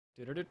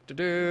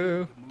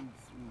Do-do-do-do-do. Move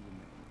through the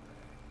main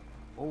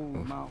road.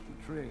 Old mountain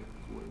trail is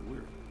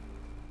where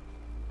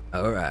we're.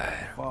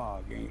 Alright.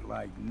 Fog ain't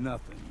like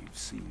nothing you've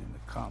seen in the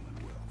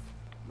Commonwealth.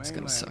 It's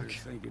gonna suck.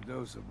 Mainlanders think a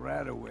dose of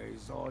Radaway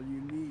is all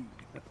you need.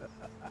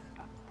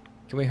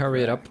 Can we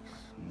hurry it up?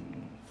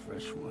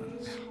 Fresh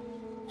ones.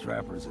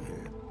 Trappers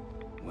ahead.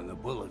 When the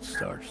bullets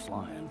start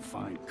flying,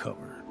 find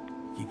cover.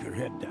 Keep your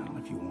head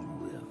down if you want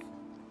to live.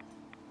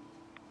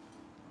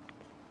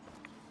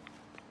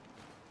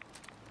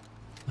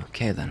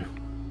 Okay then.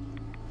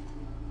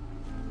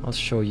 I'll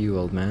show you,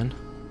 old man.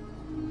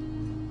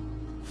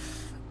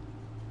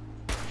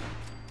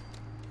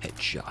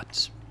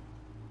 Headshots.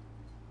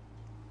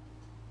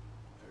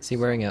 Is he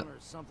wearing it?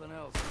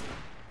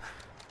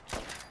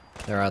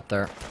 They're out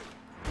there.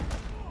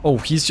 Oh,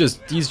 he's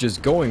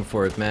just going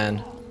for it,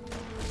 man.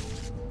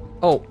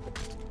 Oh.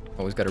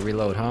 Oh, he's got to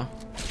reload, huh?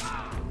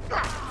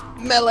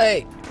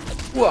 Melee!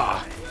 Whoa!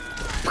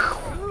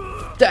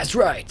 That's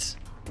right!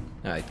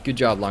 Alright, good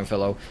job,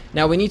 Longfellow.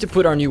 Now we need to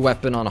put our new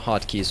weapon on a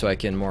hotkey so I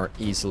can more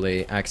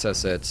easily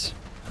access it.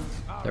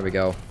 There we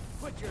go.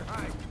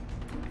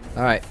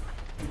 Alright.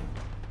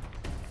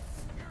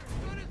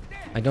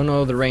 I don't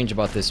know the range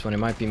about this one. It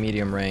might be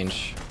medium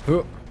range.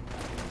 Go,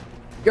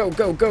 go,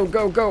 go,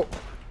 go, go!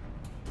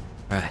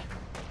 Alright.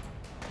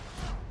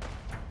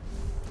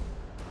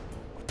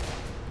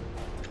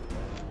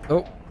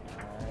 Oh.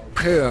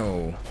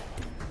 Pew.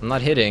 I'm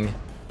not hitting.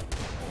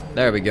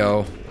 There we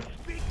go.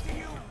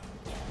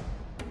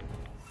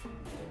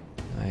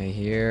 I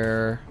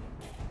hear...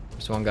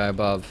 There's one guy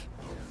above.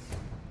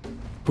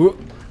 Whoop.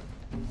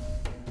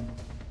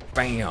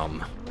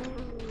 Bam.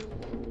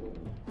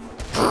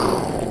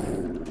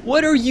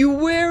 What are you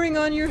wearing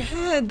on your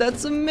head?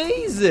 That's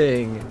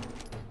amazing.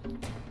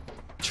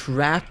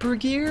 Trapper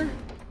gear?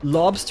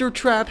 Lobster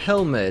trap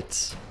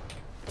helmet.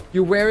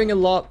 You're wearing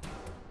a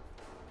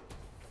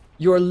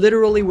You're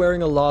literally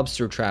wearing a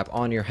lobster trap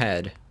on your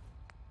head.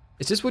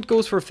 Is this what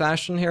goes for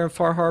fashion here in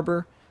Far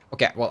Harbor?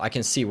 Okay, well, I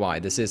can see why.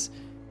 This is...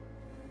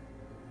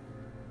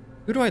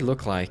 Who do I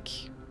look like?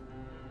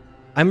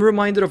 I'm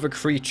reminded of a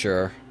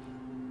creature.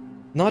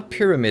 Not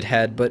Pyramid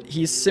Head, but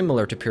he's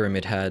similar to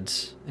Pyramid Head.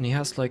 And he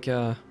has like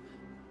a...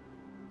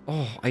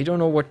 Oh, I don't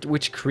know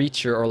which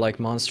creature or like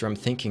monster I'm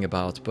thinking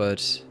about,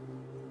 but...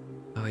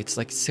 Oh, it's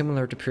like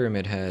similar to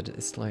Pyramid Head.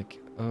 It's like...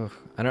 Oh,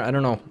 I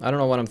don't know. I don't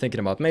know what I'm thinking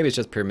about. Maybe it's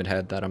just Pyramid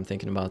Head that I'm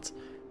thinking about.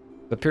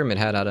 But Pyramid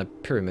Head had a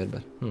pyramid,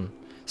 but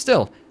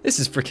Still, this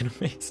is freaking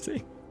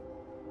amazing.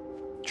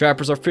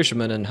 Trappers are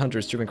fishermen and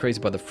hunters driven crazy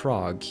by the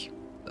frog.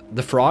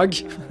 The frog?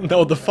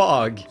 No, the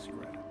fog.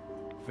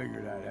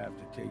 Figured I'd have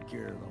to take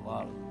care of a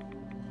lot of them.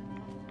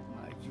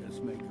 Might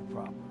just make a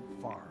proper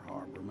Far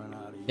Harborman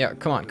out of you. Yeah,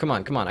 come on, come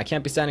on, come on. I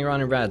can't be standing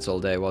around in rads all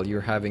day while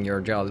you're having your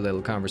jolly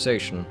little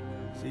conversation.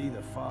 See,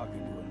 the fog can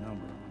do a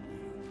number on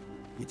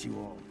you. Get you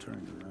all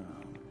turned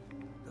around.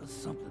 Does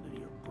something to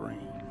your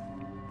brain.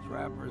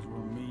 Trappers were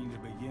mean to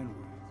begin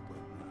with,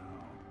 but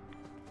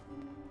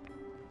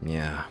now...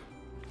 Yeah.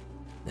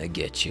 I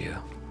get you.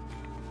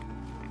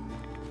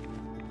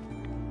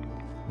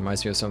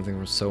 Reminds me of something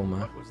from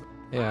Soma.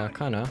 Yeah,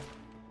 kinda.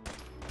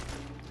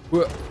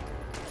 Whoa.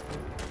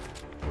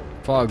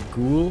 Fog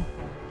ghoul.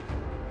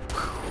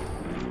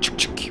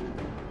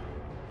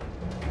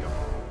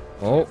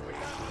 Oh.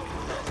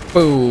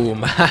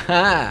 Boom!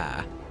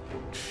 Haha!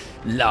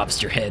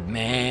 Lobster head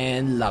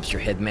man, lobster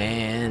head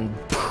man.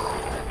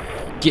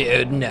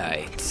 Good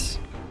night.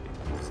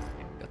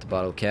 Got the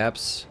bottle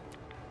caps.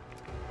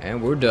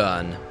 And we're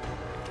done.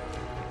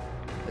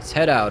 Let's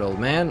head out, old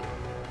man.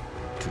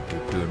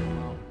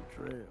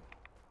 Trail.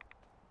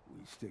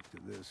 We stick to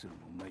this and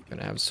we'll make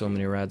Gonna have so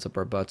many rads up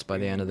our butts by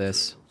the end of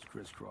this.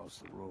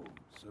 Crisscross the road,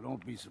 so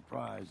don't be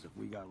surprised if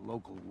we got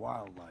local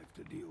wildlife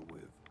to deal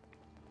with.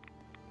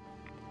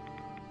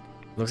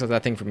 Looks like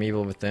that thing from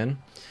Evil Within.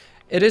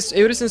 It is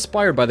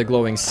inspired by the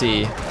glowing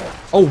sea.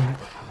 Oh,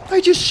 I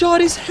just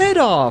shot his head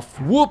off.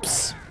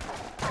 Whoops.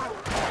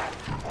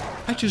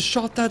 I just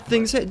shot that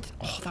thing's head.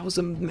 Oh, that was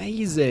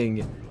amazing.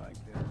 You like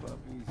that,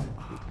 puppies?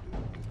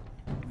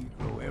 We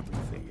grow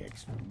everything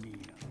extra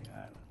meat on the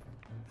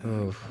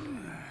island. Oh.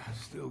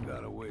 Still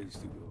got a ways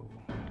to go.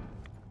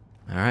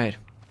 All right.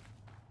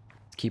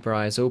 Let's keep our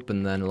eyes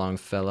open then,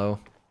 Longfellow.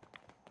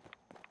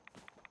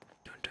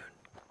 Dun, dun.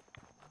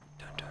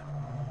 Dun, dun.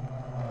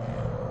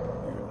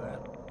 Hear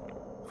that?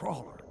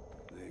 Crawler.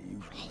 They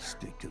usually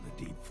stick to the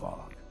deep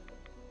fog.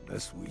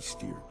 Best we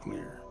steer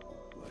clear,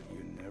 but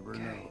you never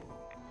know.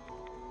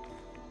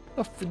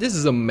 Oh, this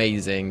is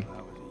amazing. When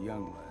I was a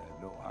young lad,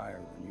 no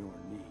higher than your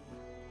knee,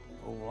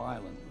 the whole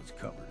island was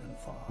covered in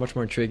fog. Much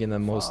more intriguing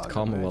than most Fog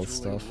Commonwealth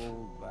eventually stuff.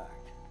 rolled back.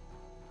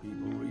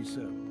 People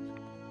resettled,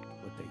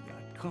 but they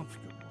got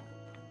comfortable.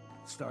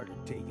 Started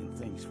taking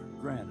things for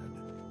granted.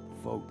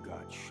 Folk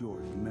got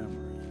short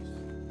memories.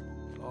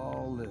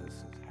 All this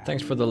is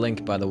Thanks for the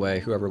link, by the way,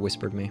 whoever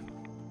whispered me.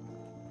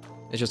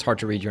 It's just hard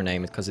to read your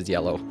name because it's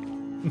yellow.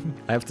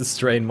 I have to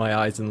strain my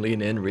eyes and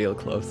lean in real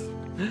close.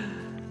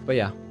 But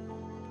yeah.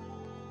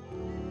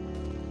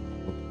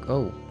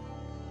 Oh.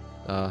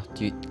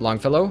 Do you...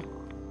 Longfellow?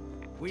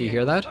 Do you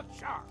hear that?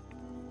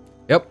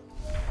 Yep.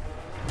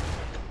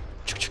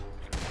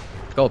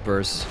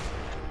 Gulpers.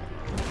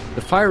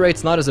 The fire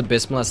rate's not as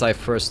abysmal as I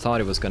first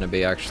thought it was gonna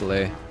be,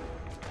 actually.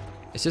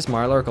 Is this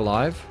Mirelurk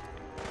alive?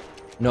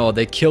 No,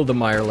 they killed the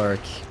Mirelurk.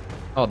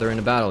 Oh, they're in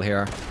a battle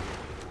here.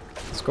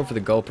 Let's go for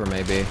the Gulper,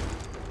 maybe.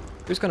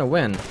 Who's gonna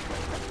win?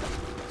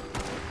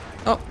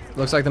 Oh,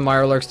 looks like the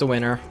Mirelurk's the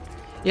winner.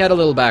 He had a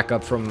little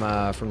backup from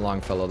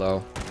Longfellow,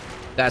 though.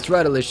 That's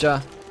right,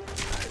 Alicia.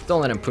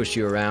 Don't let him push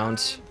you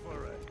around.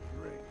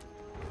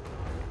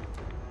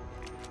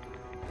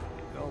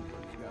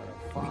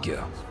 Here we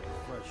go.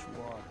 Fresh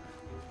water.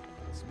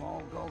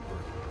 Small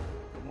gulper,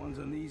 the ones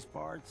in these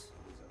parts,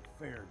 is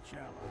a fair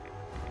challenge.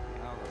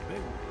 Now the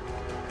big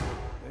ones,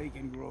 they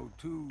can grow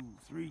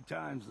 2-3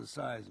 times the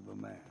size of a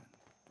man.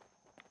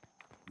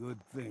 Good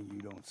thing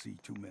you don't see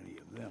too many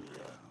of them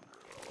around.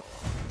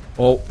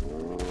 Oh,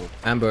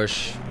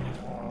 ambush.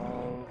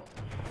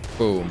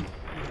 Boom.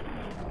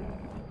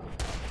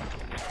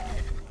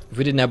 If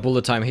we didn't have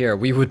bullet time here,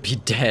 we would be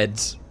dead.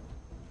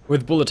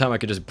 With bullet time, I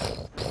could just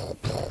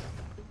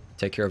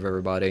take care of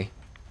everybody.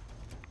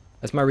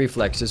 That's my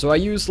reflexes. So I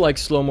use like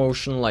slow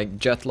motion, like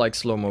jet-like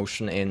slow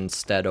motion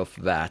instead of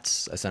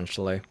VATS,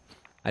 essentially.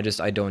 I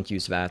don't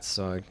use VATS,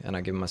 so and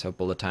I give myself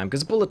bullet time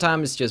because bullet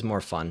time is just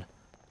more fun.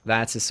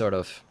 VATS is sort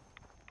of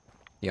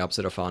the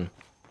opposite of fun.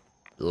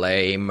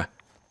 Lame.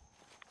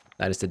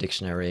 That is the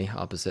dictionary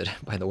opposite,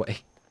 by the way.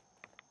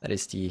 That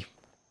is the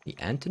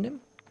antonym.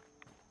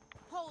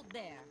 Hold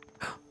there.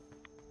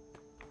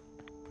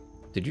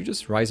 Did you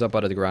just rise up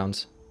out of the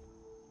ground?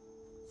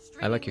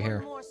 I like your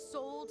hair. More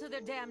soul to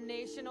their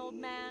damnation, old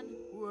man.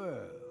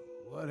 Well,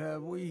 what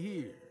have we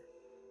here?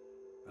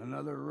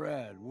 Another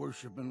rad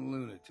worshipping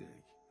lunatic.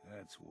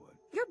 That's what.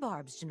 Your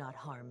barbs do not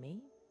harm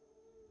me.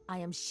 I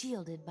am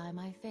shielded by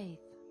my faith.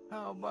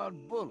 How about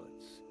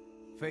bullets?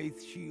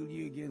 Faith shield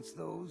you against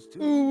those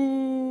too?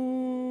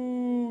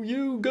 Ooh,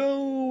 you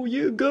go,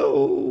 you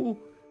go.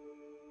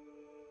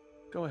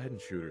 Go ahead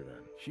and shoot her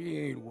then. She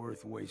ain't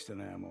worth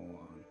wasting ammo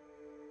on.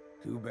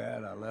 Too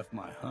bad I left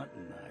my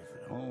hunting knife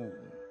at home.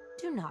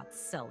 Do not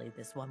sully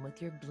this one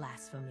with your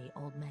blasphemy,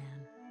 old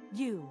man.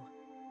 You.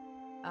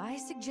 I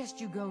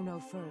suggest you go no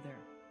further.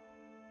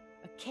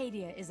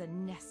 Acadia is a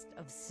nest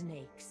of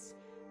snakes.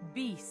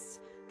 Beasts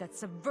that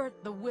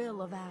subvert the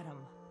will of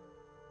Adam.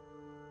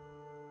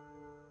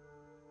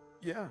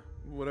 Yeah,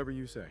 whatever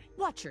you say.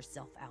 Watch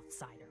yourself,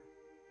 outsider.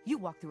 You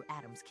walk through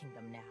Adam's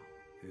kingdom now.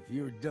 If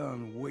you're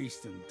done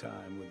wasting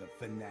time with a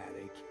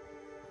fanatic,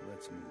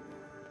 let's move on.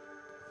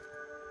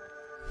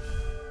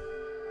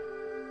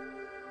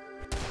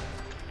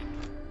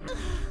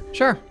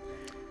 Sure.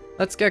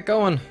 Let's get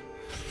going.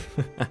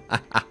 Do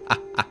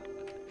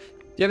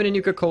you have any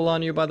Nuka-Cola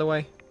on you, by the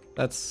way?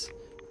 That's...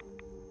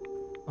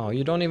 Oh,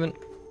 you don't even...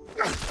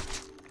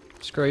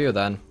 Screw you,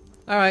 then.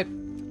 Alright.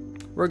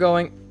 We're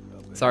going.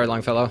 Sorry,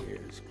 Longfellow.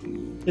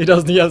 He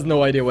has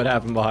no idea what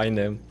happened behind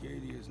him.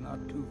 Acadia's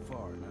not too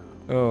far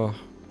now. Oh.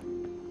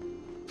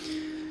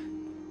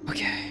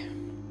 Okay.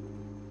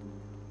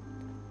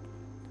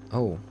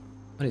 Oh.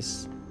 What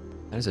is...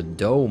 That is a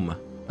dome.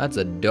 That's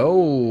a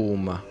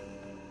dome.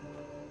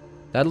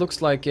 That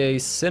looks like a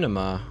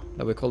cinema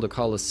that we call the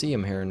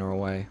Colosseum here in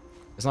Norway.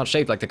 It's not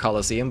shaped like the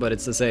Colosseum, but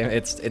it's the same.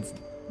 It's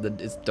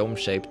dome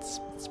shaped.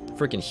 It's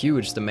freaking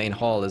huge. The main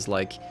hall is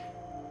like,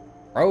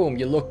 boom.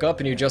 You look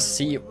up and you just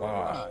see.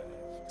 Wow,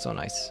 so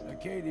nice.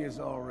 Acadia's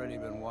already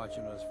been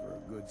watching us for a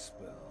good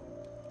spell.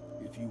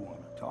 If you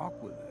want to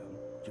talk with them,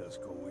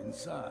 just go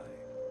inside.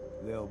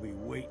 They'll be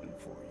waiting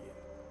for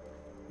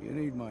you. You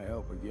need my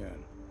help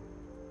again,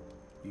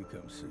 you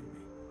come see me.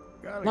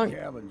 Got a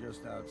cabin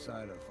just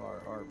outside of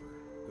Far Harbor.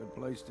 Good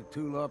place to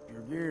tool up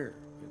your gear,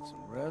 get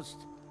some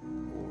rest,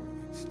 or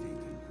get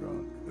stinking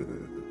drunk.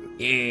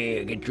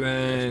 Yeah, get Just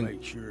drunk.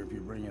 make sure if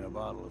you're bringing a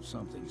bottle of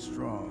something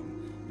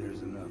strong,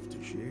 there's enough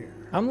to share.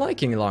 I'm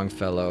liking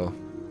Longfellow.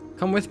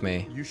 Come with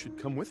me. You should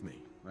come with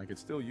me. I could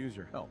still use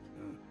your help.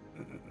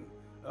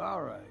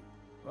 All right,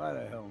 why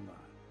the hell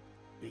not?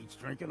 Beats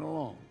drinking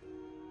alone.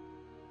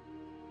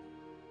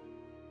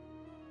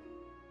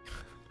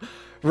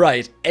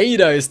 Right,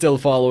 Ada is still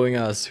following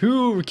us.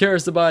 Who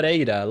cares about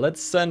Ada? Let's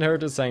send her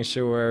to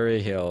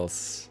Sanctuary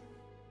Hills.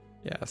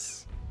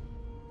 Yes.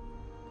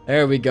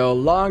 There we go.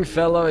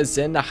 Longfellow is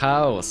in the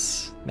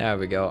house. There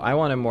we go. I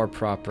want a more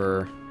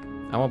proper...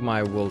 I want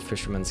my wool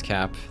fisherman's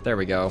cap. There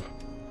we go.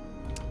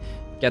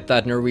 Get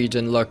that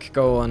Norwegian look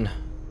going.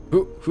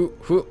 Hoo, hoo,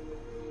 hoo.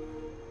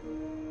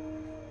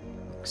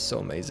 Looks so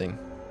amazing.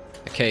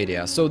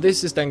 Acadia. So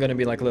this is then going to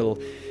be like a little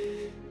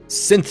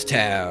synth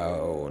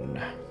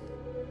town.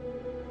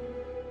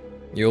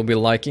 You'll be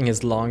liking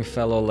his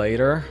Longfellow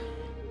later.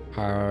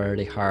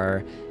 Hardy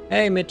har.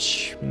 Hey,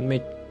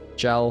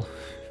 Mitchell.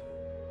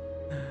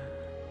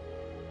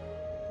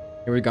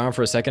 You were gone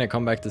for a second and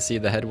come back to see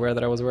the headwear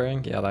that I was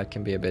wearing? Yeah, that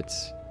can be a bit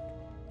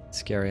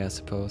scary, I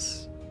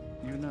suppose.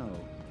 You know,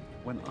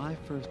 when I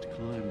first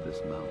climbed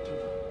this mountain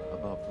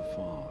above the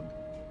fog,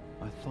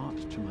 I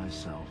thought to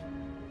myself,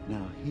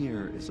 now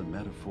here is a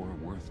metaphor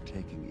worth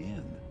taking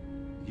in.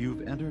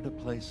 You've entered a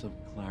place of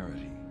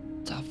clarity,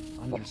 The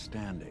fuck?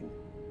 understanding,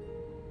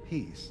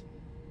 peace.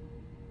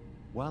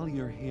 While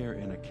you're here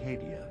in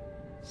Acadia,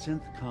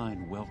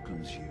 Synthkind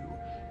welcomes you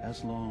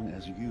as long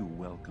as you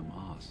welcome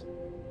us.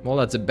 Well,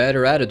 that's a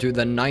better attitude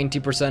than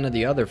 90% of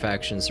the other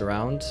factions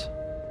around.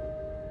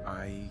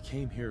 I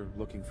came here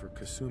looking for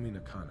Kasumi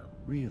Nakano.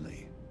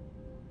 Really,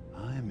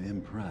 I'm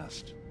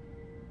impressed.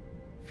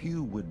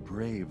 Few would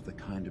brave the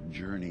kind of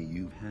journey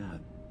you've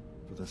had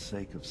for the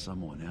sake of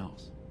someone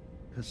else.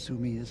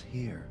 Kasumi is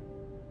here.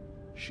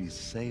 She's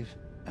safe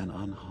and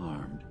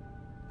unharmed,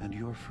 and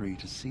you're free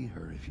to see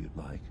her if you'd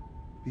like.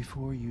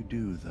 Before you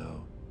do,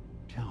 though,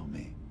 tell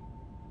me,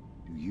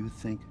 do you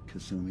think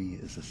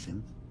Kasumi is a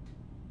synth?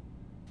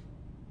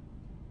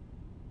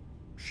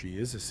 She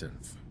is a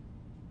synth.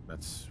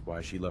 That's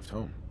why she left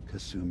home.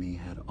 Kasumi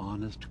had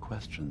honest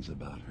questions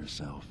about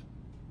herself.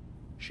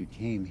 She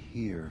came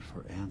here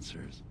for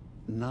answers.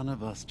 None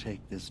of us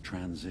take this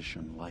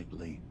transition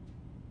lightly.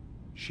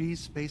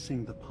 She's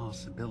facing the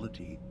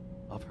possibility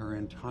of her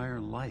entire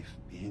life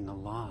being a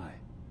lie,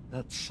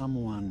 that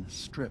someone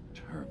stripped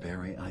her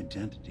very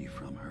identity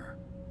from her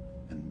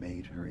and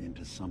made her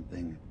into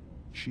something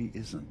she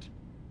isn't.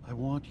 I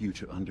want you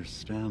to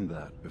understand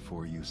that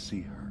before you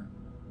see her.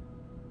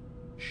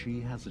 She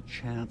has a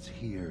chance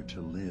here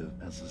to live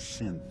as a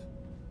synth,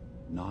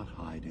 not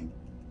hiding,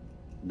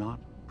 not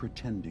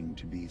pretending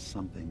to be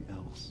something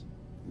else.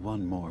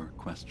 One more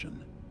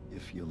question,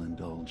 if you'll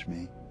indulge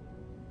me.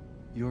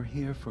 You're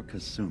here for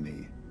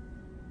Kasumi,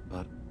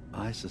 but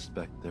I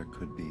suspect there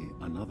could be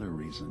another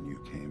reason you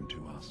came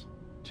to us.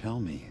 Tell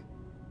me,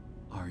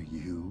 are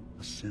you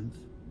a synth?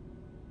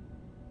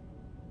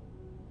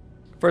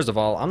 First of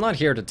all, I'm not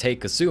here to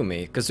take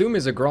Kasumi.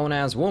 Kasumi's a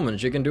grown-ass woman.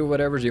 She can do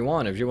whatever she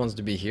wants. If she wants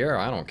to be here,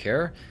 I don't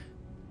care.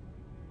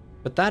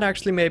 But that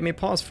actually made me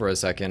pause for a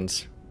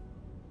second.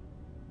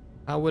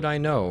 How would I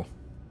know?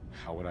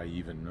 How would I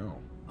even know?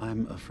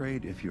 I'm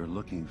afraid if you're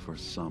looking for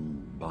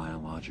some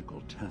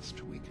biological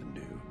test we can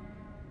do,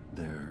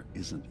 there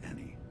isn't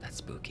any. That's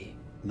spooky.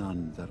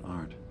 None that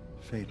aren't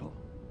fatal.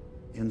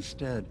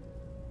 Instead,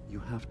 you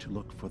have to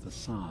look for the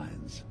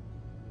signs,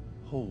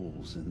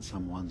 holes in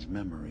someone's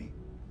memory,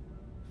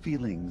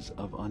 feelings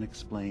of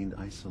unexplained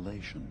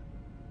isolation,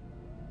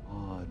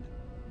 odd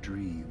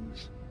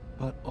dreams.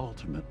 But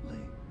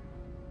ultimately,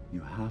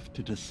 you have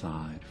to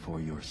decide for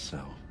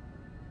yourself.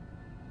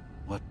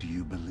 What do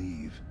you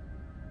believe?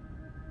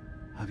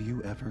 Have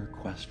you ever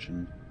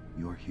questioned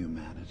your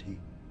humanity?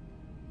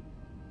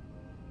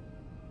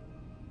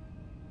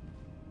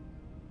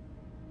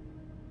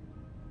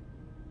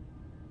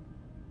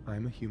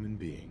 I'm a human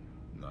being,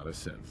 not a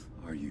synth.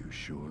 Are you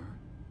sure?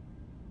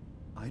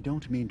 I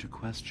don't mean to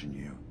question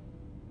you,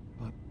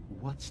 but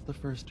what's the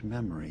first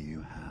memory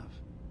you have?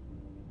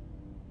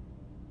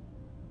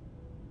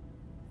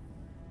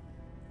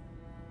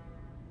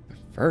 The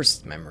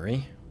first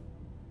memory?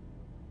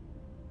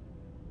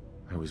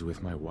 I was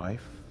with my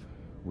wife.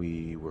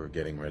 We were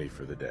getting ready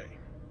for the day.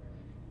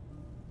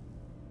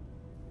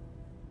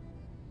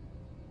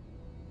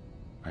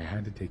 I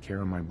had to take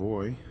care of my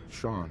boy,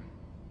 Sean.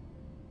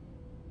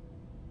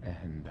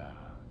 And,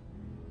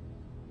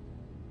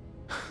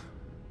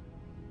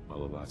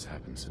 well, a lot's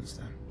happened since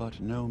then. But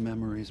no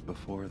memories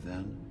before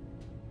then?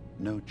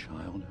 No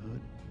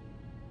childhood?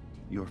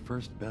 Your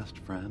first best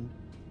friend?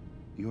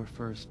 Your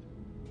first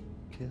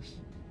kiss?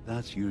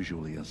 That's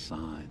usually a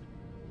sign.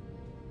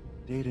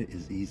 Data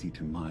is easy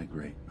to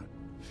migrate, but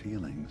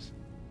feelings,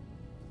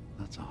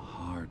 that's a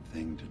hard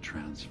thing to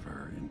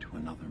transfer into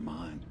another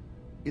mind.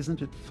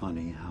 Isn't it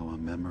funny how a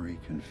memory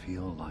can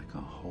feel like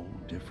a whole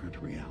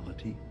different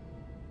reality?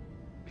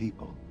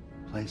 People,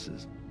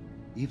 places,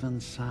 even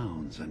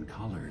sounds and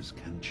colors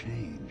can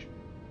change.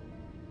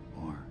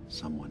 Or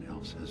someone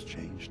else has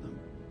changed them.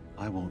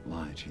 I won't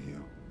lie to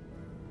you.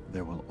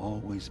 There will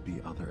always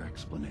be other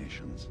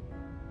explanations.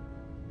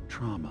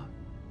 Trauma,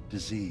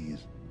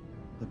 disease,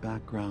 the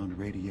background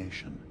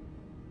radiation.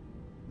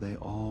 They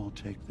all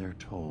take their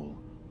toll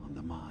on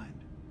the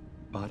mind.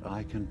 But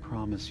I can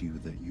promise you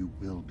that you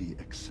will be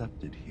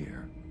accepted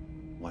here.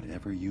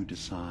 Whatever you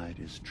decide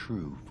is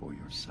true for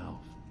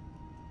yourself.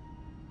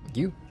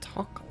 You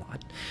talk a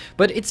lot.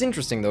 But it's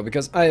interesting though,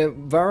 because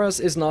Varros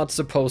is not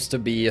supposed to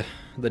be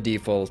the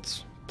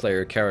default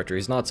player character.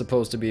 He's not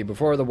supposed to be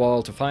before the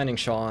wall to finding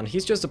Sean.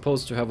 He's just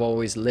supposed to have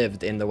always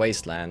lived in the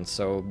wasteland.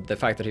 So the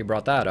fact that he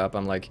brought that up,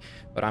 I'm like,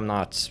 but I'm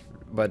not...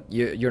 But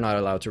you're not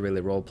allowed to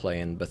really roleplay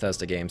in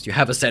Bethesda games. You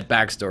have a set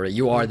backstory.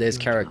 You are this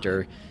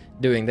character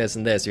doing this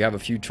and this. You have a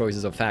few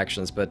choices of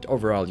factions, but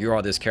overall, you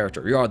are this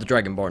character. You are the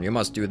Dragonborn. You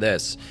must do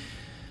this.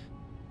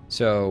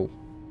 So,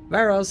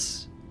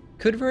 Varros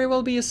could very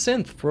well be a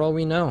synth, for all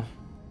we know.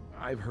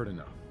 I've heard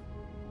enough.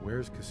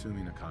 Where's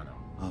Kasumi Nakano?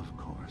 Of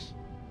course.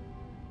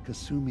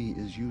 Kasumi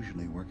is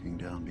usually working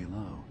down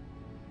below.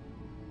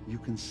 You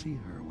can see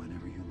her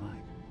whenever you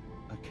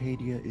like.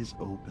 Acadia is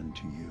open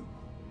to you.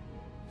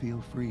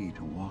 Feel free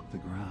to walk the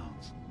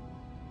grounds.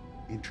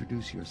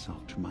 Introduce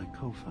yourself to my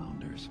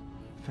co-founders,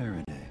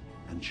 Faraday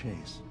and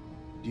Chase.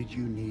 Did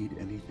you need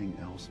anything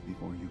else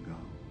before you go?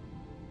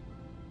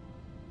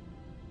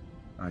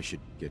 I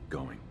should get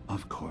going.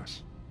 Of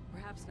course.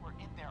 Perhaps we're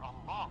in there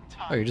a long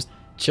time. Oh, you're just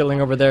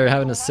chilling over there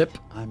having a sip?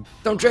 I'm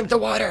Don't drink the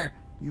water!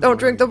 You Don't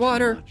drink the worry too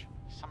water! much.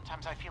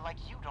 Sometimes I feel like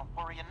you don't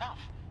worry enough.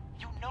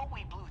 You know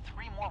we blew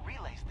 3 more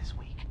relays this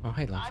week. Oh,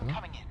 hey, I'm Langfellow.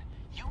 coming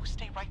in. You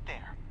stay right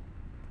there.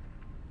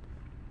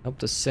 Help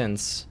the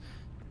synths.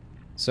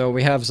 So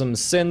we have some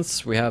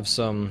synths, we have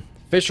some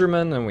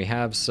fishermen, and we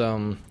have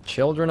some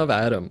children of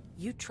Adam.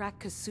 You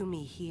track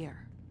Kasumi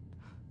here.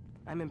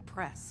 I'm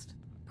impressed.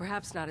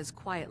 Perhaps not as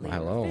quietly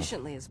Well, or hello.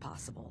 efficiently as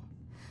possible,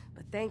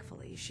 but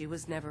thankfully she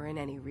was never in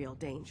any real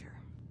danger.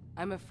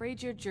 I'm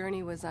afraid your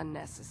journey was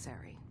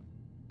unnecessary.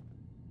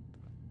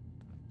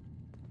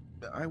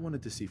 I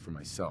wanted to see for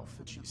myself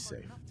that she's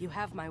safe. You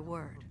have my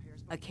word.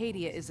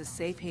 Acadia is a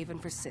safe haven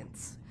for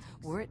synths.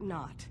 Were it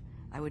not,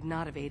 I would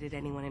not have aided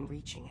anyone in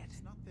reaching it.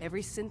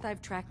 Every synth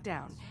I've tracked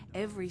down,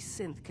 every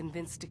synth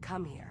convinced to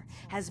come here,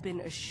 has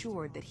been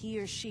assured that he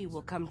or she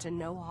will come to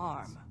no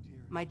harm.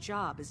 My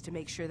job is to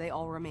make sure they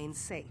all remain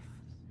safe,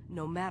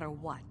 no matter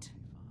what.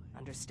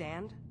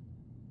 Understand?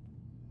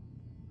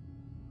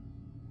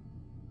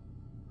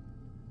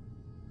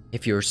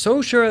 If you're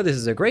so sure this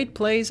is a great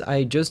place,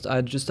 I just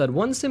had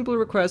one simple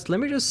request. Let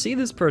me just see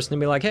this person and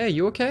be like, hey,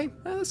 you okay?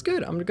 That's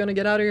good. I'm gonna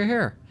get out of your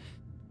hair.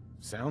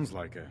 Sounds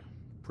like a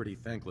pretty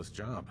thankless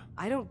job.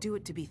 I don't do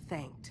it to be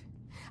thanked.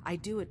 I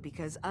do it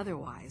because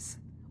otherwise,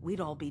 we'd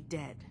all be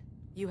dead.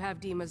 You have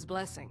Dima's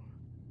blessing,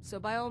 so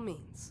by all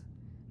means,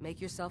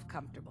 make yourself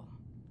comfortable.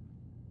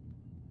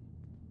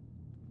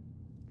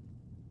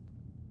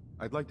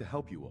 I'd like to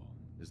help you all.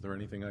 Is there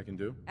anything I can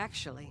do?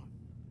 Actually,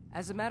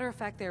 as a matter of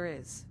fact, there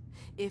is.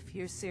 If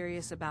you're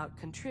serious about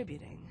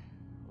contributing,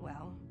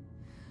 well,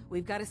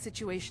 we've got a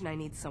situation I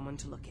need someone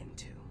to look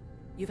into.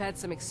 You've had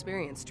some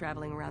experience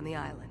traveling around the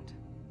island,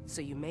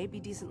 so you may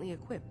be decently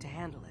equipped to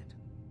handle it.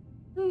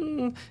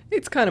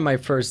 It's kind of my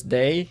first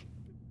day.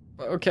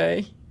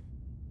 Okay.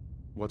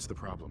 What's the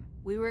problem?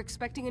 We were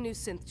expecting a new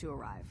synth to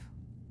arrive,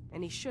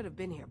 and he should have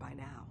been here by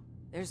now.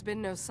 There's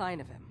been no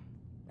sign of him,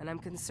 and I'm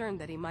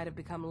concerned that he might have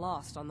become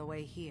lost on the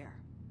way here.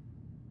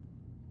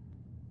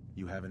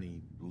 You have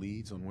any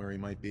leads on where he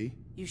might be?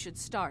 You should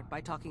start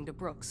by talking to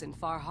Brooks in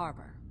Far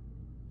Harbor.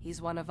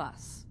 He's one of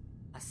us,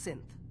 a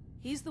synth.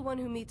 He's the one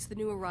who meets the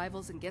new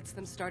arrivals and gets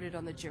them started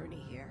on the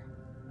journey here.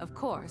 Of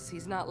course,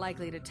 he's not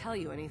likely to tell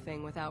you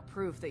anything without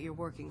proof that you're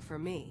working for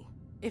me.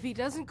 If he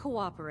doesn't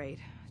cooperate,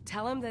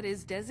 tell him that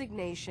his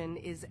designation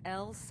is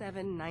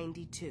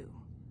L792.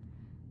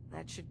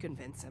 That should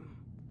convince him.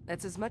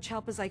 That's as much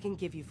help as I can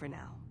give you for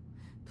now.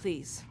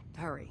 Please,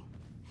 hurry.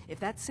 If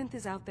that synth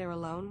is out there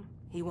alone,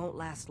 he won't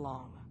last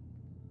long.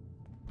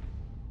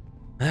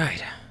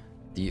 Alright.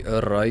 The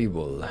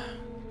arrival.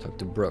 Talk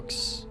to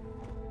Brooks.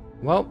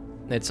 Well,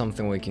 it's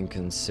something we can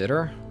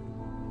consider.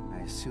 I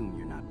assume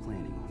you're not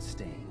planning on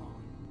staying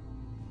long.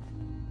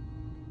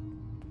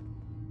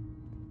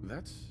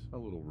 That's a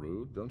little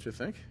rude, don't you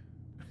think?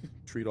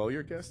 Treat all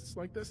your guests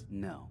like this?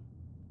 No.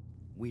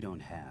 We don't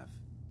have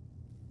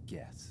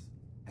guests.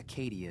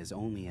 Acadia is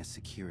only as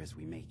secure as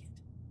we make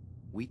it.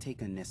 We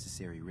take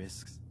unnecessary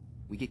risks,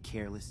 we get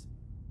careless,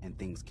 and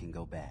things can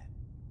go bad.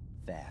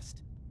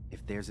 Fast.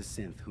 If there's a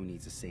synth who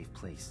needs a safe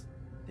place,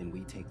 then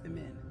we take them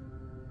in.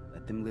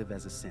 Let them live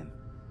as a synth,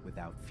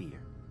 without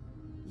fear.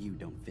 You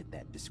don't fit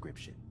that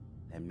description.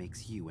 That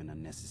makes you an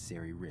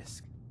unnecessary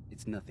risk.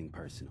 It's nothing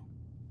personal.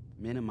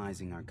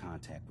 Minimizing our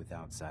contact with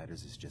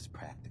outsiders is just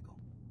practical.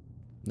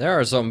 There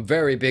are some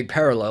very big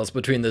parallels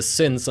between the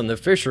synths and the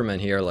fishermen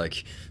here,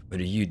 like,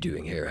 what are you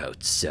doing here,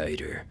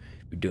 outsider?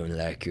 We don't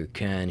like your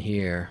kind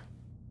here.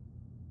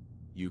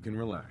 You can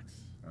relax.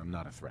 I'm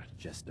not a threat.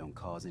 Just don't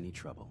cause any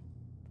trouble.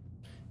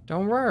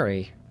 Don't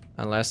worry.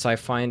 Unless I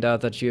find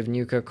out that you have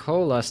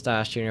Nuka-Cola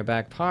stashed in your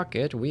back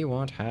pocket, we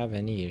won't have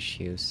any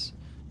issues.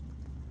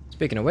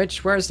 Speaking of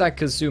which, where's that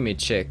Kasumi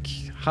chick?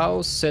 How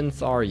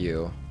synth are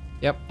you?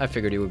 Yep, I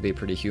figured you would be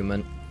pretty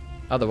human.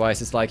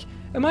 Otherwise, it's like,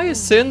 am I a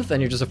synth?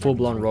 And you're just a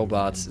full-blown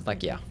robot. It's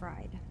like, yeah.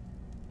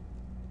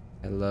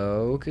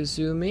 Hello,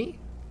 Kasumi?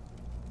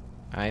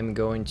 I'm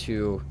going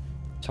to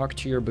talk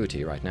to your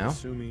booty right now.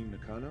 Kasumi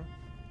Nakano?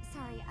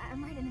 Sorry,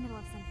 I'm right in the middle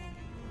of something.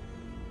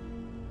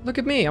 Look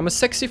at me, I'm a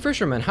sexy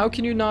fisherman. How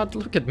can you not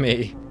look at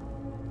me?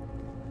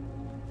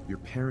 Your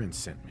parents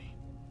sent me.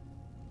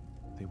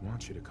 They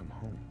want you to come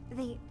home.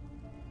 They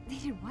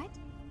did what?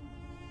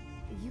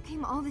 You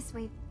came all this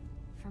way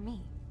for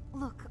me.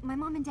 Look, my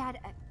mom and dad,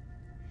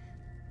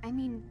 I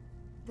mean,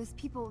 those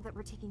people that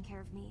were taking care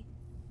of me,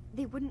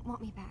 they wouldn't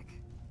want me back.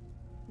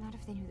 Not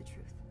if they knew the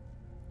truth.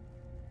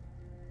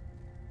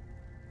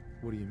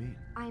 What do you mean?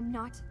 I'm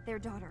not their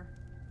daughter.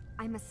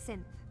 I'm a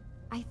synth.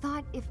 I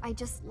thought if I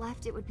just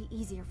left, it would be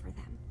easier for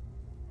them.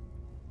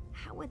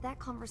 How would that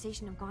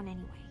conversation have gone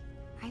anyway?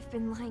 I've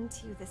been lying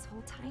to you this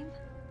whole time?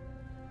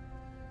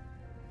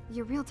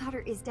 Your real daughter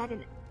is dead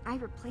and I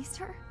replaced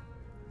her?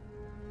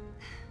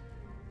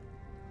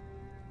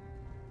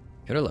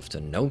 Could have left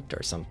a note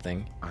or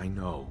something. I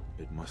know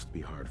it must be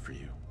hard for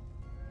you.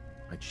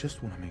 I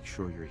just want to make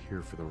sure you're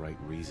here for the right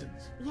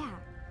reasons. Yeah,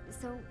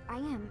 so I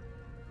am.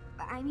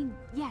 I mean,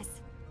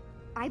 yes.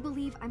 I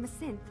believe I'm a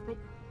synth, but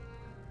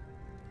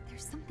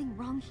there's something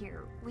wrong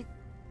here with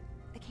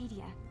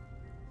Acadia.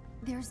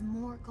 There's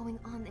more going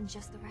on than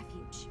just the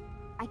refuge.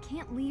 I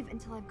can't leave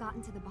until I've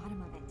gotten to the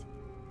bottom of it.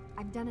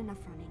 I've done enough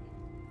running.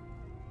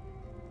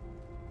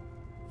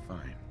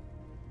 Fine.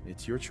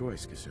 It's your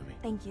choice, Kasumi.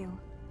 Thank you.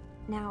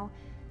 Now,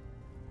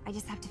 I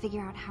just have to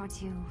figure out how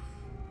to...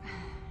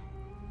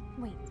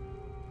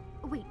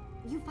 Wait,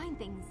 you find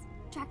things,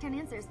 track down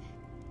answers.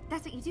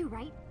 That's what you do,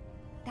 right?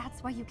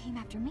 That's why you came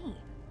after me.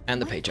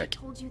 And the What if I paycheck.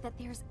 told you that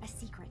there's a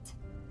secret.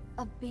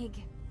 A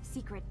big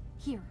secret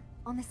here,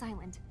 on this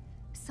island.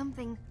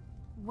 Something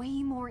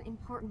way more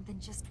important than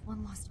just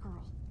one lost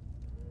girl.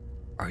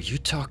 Are you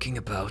talking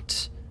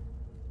about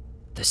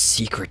the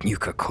secret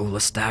Nuka-Cola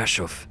stash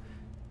of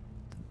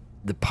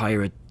the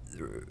pirate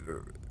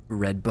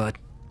Redbutt?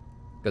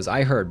 Because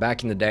I heard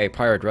back in the day,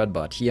 Pirate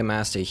Redbutt, he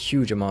amassed a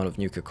huge amount of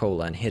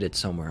Nuka-Cola and hid it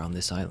somewhere on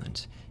this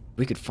island. If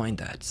we could find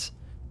that,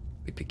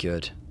 we'd be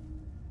good.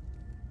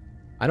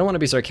 I don't want to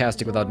be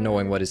sarcastic without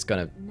knowing what is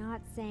gonna...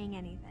 Not saying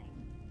anything.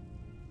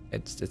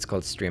 It's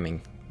called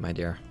streaming, my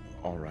dear.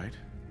 All right.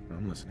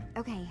 I'm listening.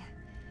 Okay.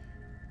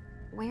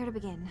 Where to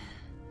begin?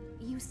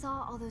 You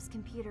saw all those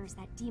computers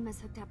that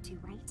Dima's hooked up to,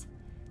 right?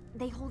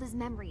 They hold his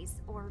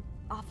memories, or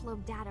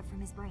offload data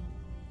from his brain.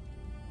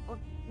 Or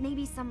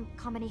maybe some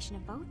combination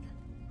of both?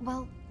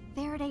 Well,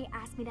 Faraday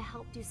asked me to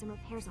help do some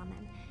repairs on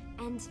them,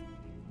 and,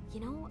 you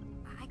know,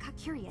 I got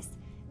curious.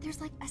 There's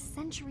like a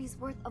century's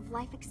worth of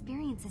life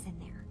experiences in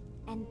there,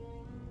 and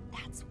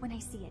that's when I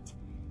see it.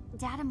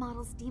 Data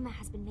models Dima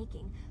has been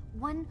making.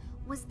 One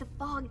was the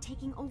fog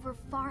taking over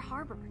Far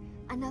Harbor.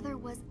 Another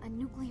was a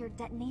nuclear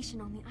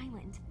detonation on the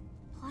island.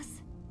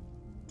 Plus,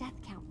 death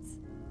counts.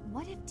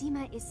 What if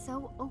Dima is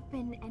so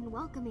open and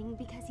welcoming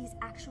because he's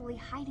actually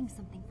hiding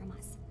something from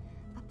us?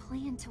 A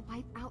plan to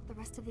wipe out the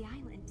rest of the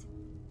island.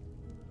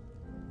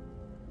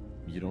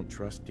 You don't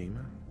trust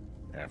Dima?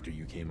 After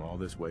you came all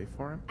this way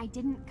for him? I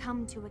didn't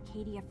come to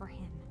Acadia for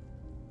him.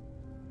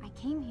 I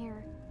came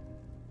here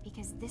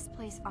because this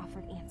place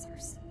offered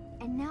answers.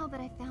 And now that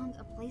I found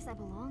a place I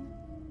belong,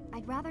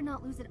 I'd rather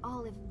not lose it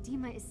all if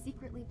Dima is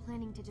secretly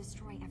planning to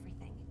destroy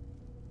everything.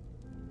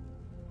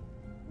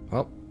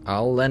 Well,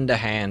 I'll lend a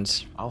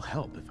hand. I'll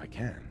help if I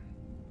can.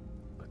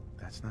 But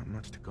that's not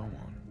much to go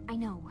on. I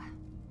know.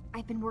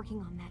 I've been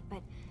working on that,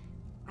 but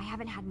I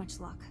haven't had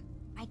much luck.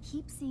 I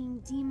keep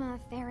seeing Dima,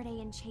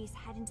 Faraday, and Chase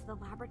head into the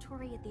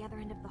laboratory at the other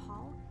end of the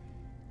hall.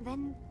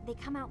 Then they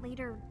come out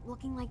later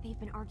looking like they've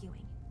been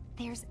arguing.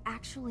 There's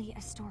actually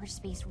a storage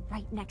space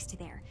right next to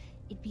there.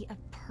 It'd be a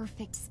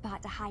perfect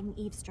spot to hide and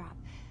eavesdrop,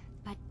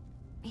 but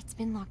it's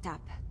been locked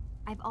up.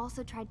 I've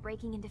also tried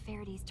breaking into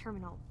Faraday's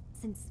terminal,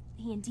 since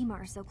he and Dima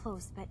are so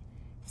close, but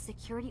the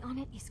security on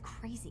it is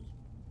crazy.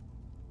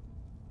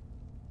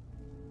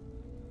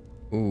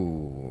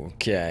 Ooh,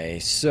 okay,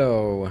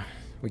 so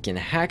we can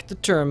hack the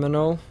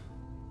terminal,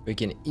 we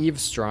can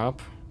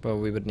eavesdrop, but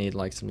we would need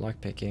like some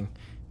lockpicking.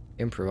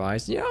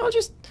 Improvise. Yeah, I'll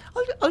just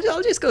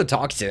go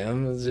talk to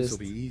him. This'll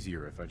be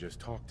easier if I just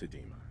talk to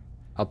Dima.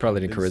 I'll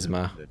probably need Convince him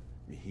charisma. that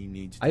he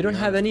needs to I don't be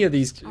have honest any of with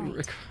these. All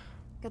right.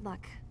 Good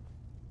luck.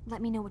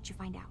 Let me know what you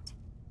find out.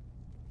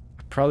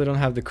 I probably don't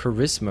have the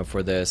charisma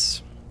for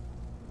this.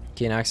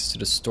 Gain access to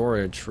the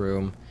storage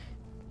room.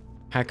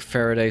 Hack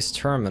Faraday's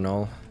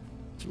terminal.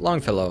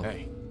 Longfellow.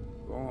 Hey,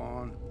 go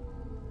on.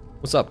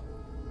 What's up?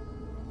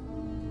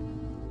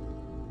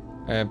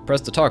 I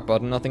pressed the talk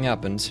button, nothing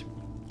happened.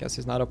 Guess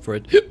he's not up for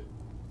it.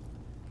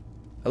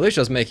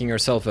 Alicia's making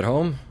herself at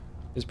home.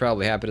 She's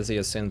probably happy to see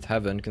a synth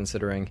heaven,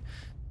 considering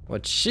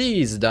what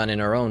she's done in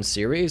her own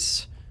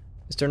series.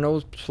 Is there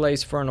no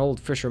place for an old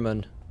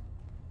fisherman?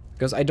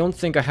 Because I don't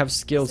think I have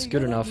skills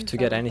good enough to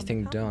get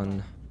anything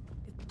done.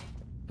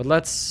 But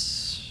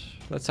let's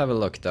have a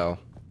look, though.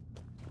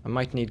 I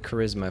might need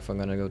charisma if I'm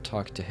gonna go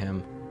talk to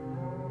him.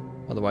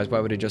 Otherwise, why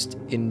would he just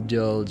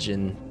indulge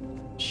in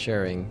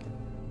sharing?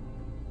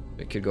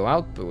 We could go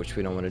out, but which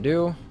we don't want to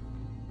do.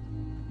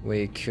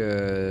 We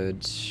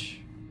could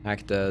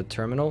hack the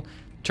terminal.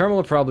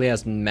 Terminal probably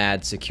has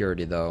mad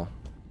security, though.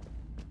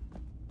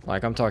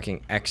 Like, I'm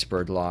talking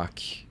expert lock.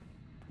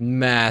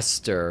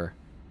 Master.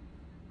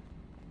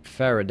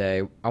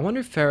 Faraday. I wonder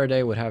if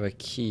Faraday would have a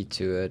key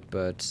to it,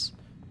 but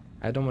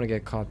I don't want to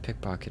get caught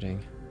pickpocketing.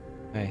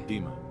 Hey.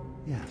 Dima.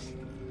 Yes.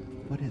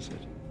 What is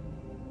it?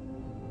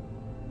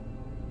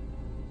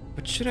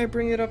 But should I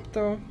bring it up,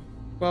 though?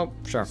 Well,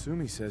 sure.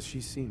 Kasumi says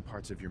she's seen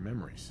parts of your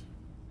memories.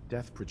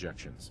 Death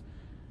projections.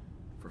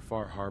 For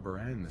Far Harbor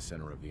and the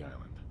center of the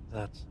island.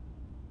 That's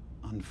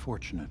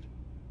unfortunate.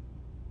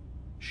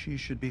 She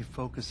should be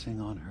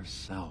focusing on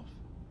herself,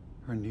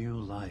 her new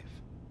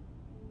life.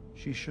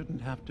 She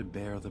shouldn't have to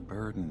bear the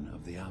burden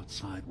of the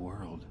outside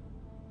world.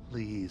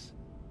 Please,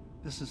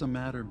 this is a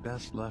matter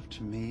best left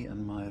to me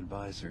and my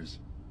advisors.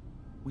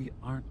 We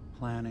aren't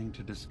planning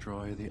to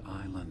destroy the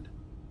island.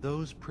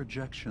 Those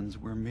projections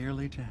were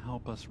merely to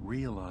help us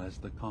realize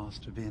the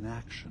cost of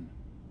inaction.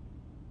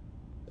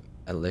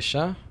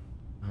 Alicia?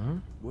 Huh?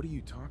 What are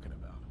you talking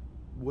about?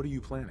 What are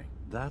you planning?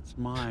 That's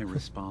my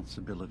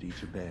responsibility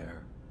to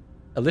bear.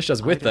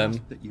 Alicia's with I'd them.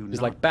 ask that you He's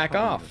not like, back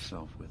trouble off.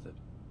 yourself with it.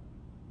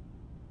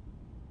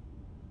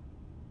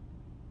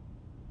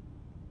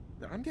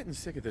 I'm getting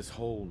sick of this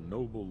whole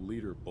noble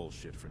leader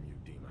bullshit from you,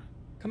 Dima.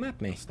 Come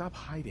at me. Stop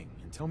hiding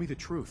and tell me the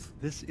truth.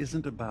 This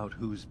isn't about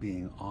who's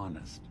being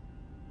honest.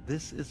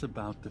 This is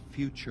about the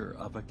future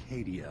of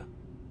Acadia.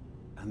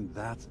 And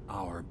that's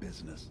our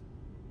business.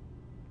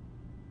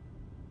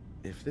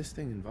 If this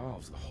thing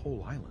involves the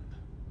whole island,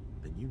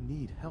 then you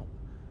need help.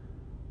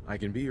 I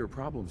can be your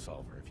problem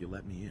solver if you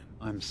let me in.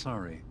 I'm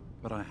sorry,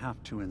 but I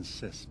have to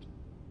insist.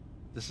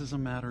 This is a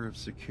matter of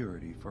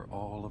security for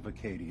all of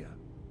Acadia.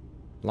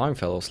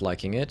 Longfellow's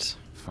liking it.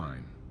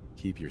 Fine.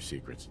 Keep your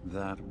secrets.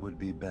 That would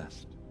be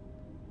best.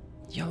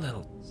 You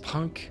little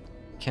punk.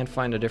 Can't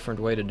find a different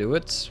way to do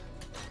it.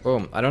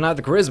 Boom. I don't have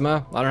the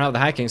charisma. I don't have the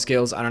hacking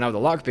skills. I don't have the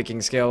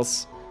lockpicking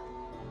skills.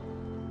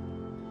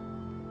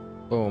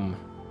 Boom.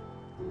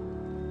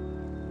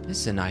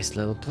 This is a nice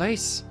little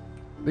place.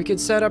 We could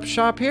set up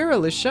shop here,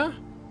 Alicia.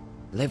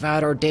 Live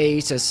out our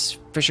days as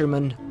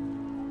fishermen.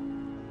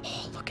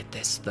 Oh, look at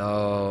this,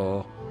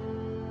 though.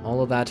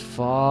 All of that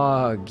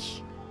fog.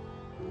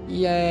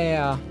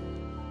 Yeah.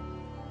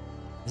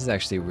 This is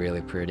actually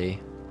really pretty.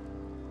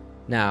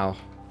 Now,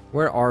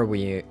 where are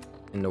we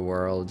in the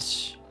world?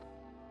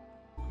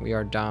 We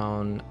are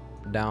down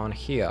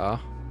here.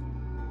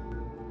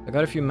 I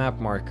got a few map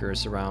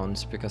markers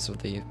around because of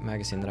the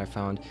magazine that I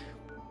found.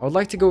 I would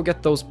like to go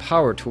get those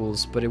power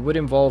tools, but it would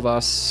involve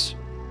us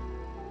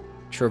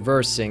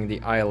traversing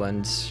the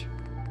island.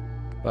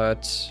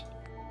 But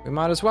we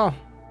might as well.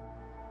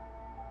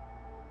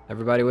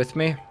 Everybody with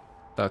me?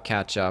 They'll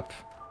catch up.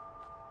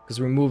 Because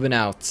we're moving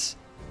out.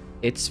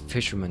 It's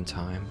fisherman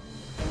time.